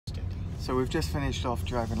So we've just finished off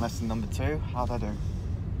driving lesson number 2. How'd I do?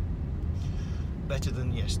 Better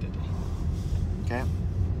than yesterday. Okay.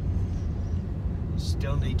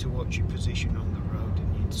 Still need to watch your position on the road,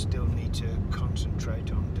 and you still need to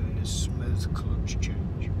concentrate on doing a smooth clutch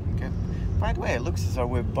change. Okay. By the way, it looks as though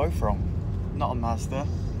we're both wrong. Not a Mazda.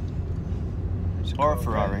 It's Or a Corvette.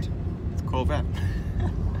 Ferrari. It's a Corvette.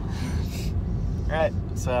 Right,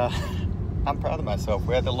 so I'm proud of myself.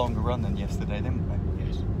 We had a longer run than yesterday, didn't we?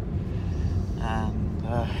 Yes. And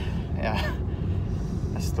yeah,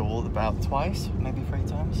 I stalled about twice, maybe 3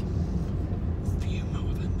 times. A few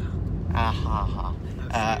more than that.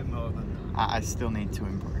 A few more than that. I still need to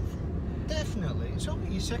improve. Definitely. It's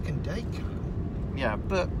only your second day, Kyle. Yeah,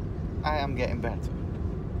 but I am getting better.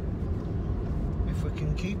 If we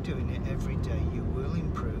can keep doing it every day, you will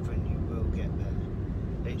improve and you will get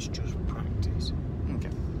there. It's just practice. Okay.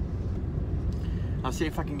 I'll see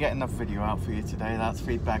if I can get enough video out for you today. That's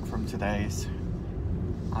feedback from today's.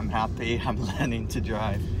 I'm happy, I'm learning to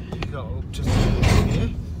drive. You got up to 3rd gear.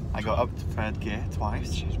 I got up to 3rd gear twice.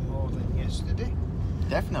 Which is more than yesterday.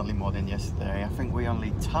 Definitely more than yesterday. I think we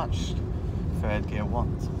only touched 3rd gear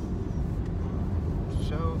once.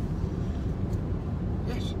 So,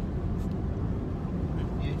 yes.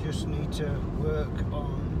 You just need to work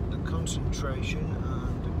on the concentration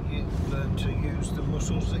and you learn to use the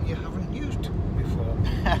muscles that you haven't used before.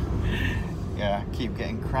 Yeah, I keep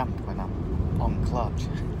getting cramped when I'm on clutch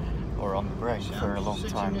or on the brake So for a long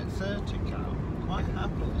time. Sitting at 30, Carl. Quite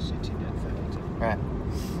happily sitting at 30. Right.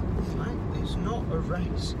 Right? It's not a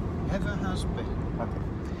race. Never has been.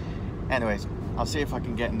 Okay. Anyways, I'll see if I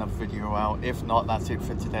can get enough video out. If not, that's it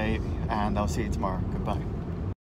for today, and I'll see you tomorrow. Goodbye.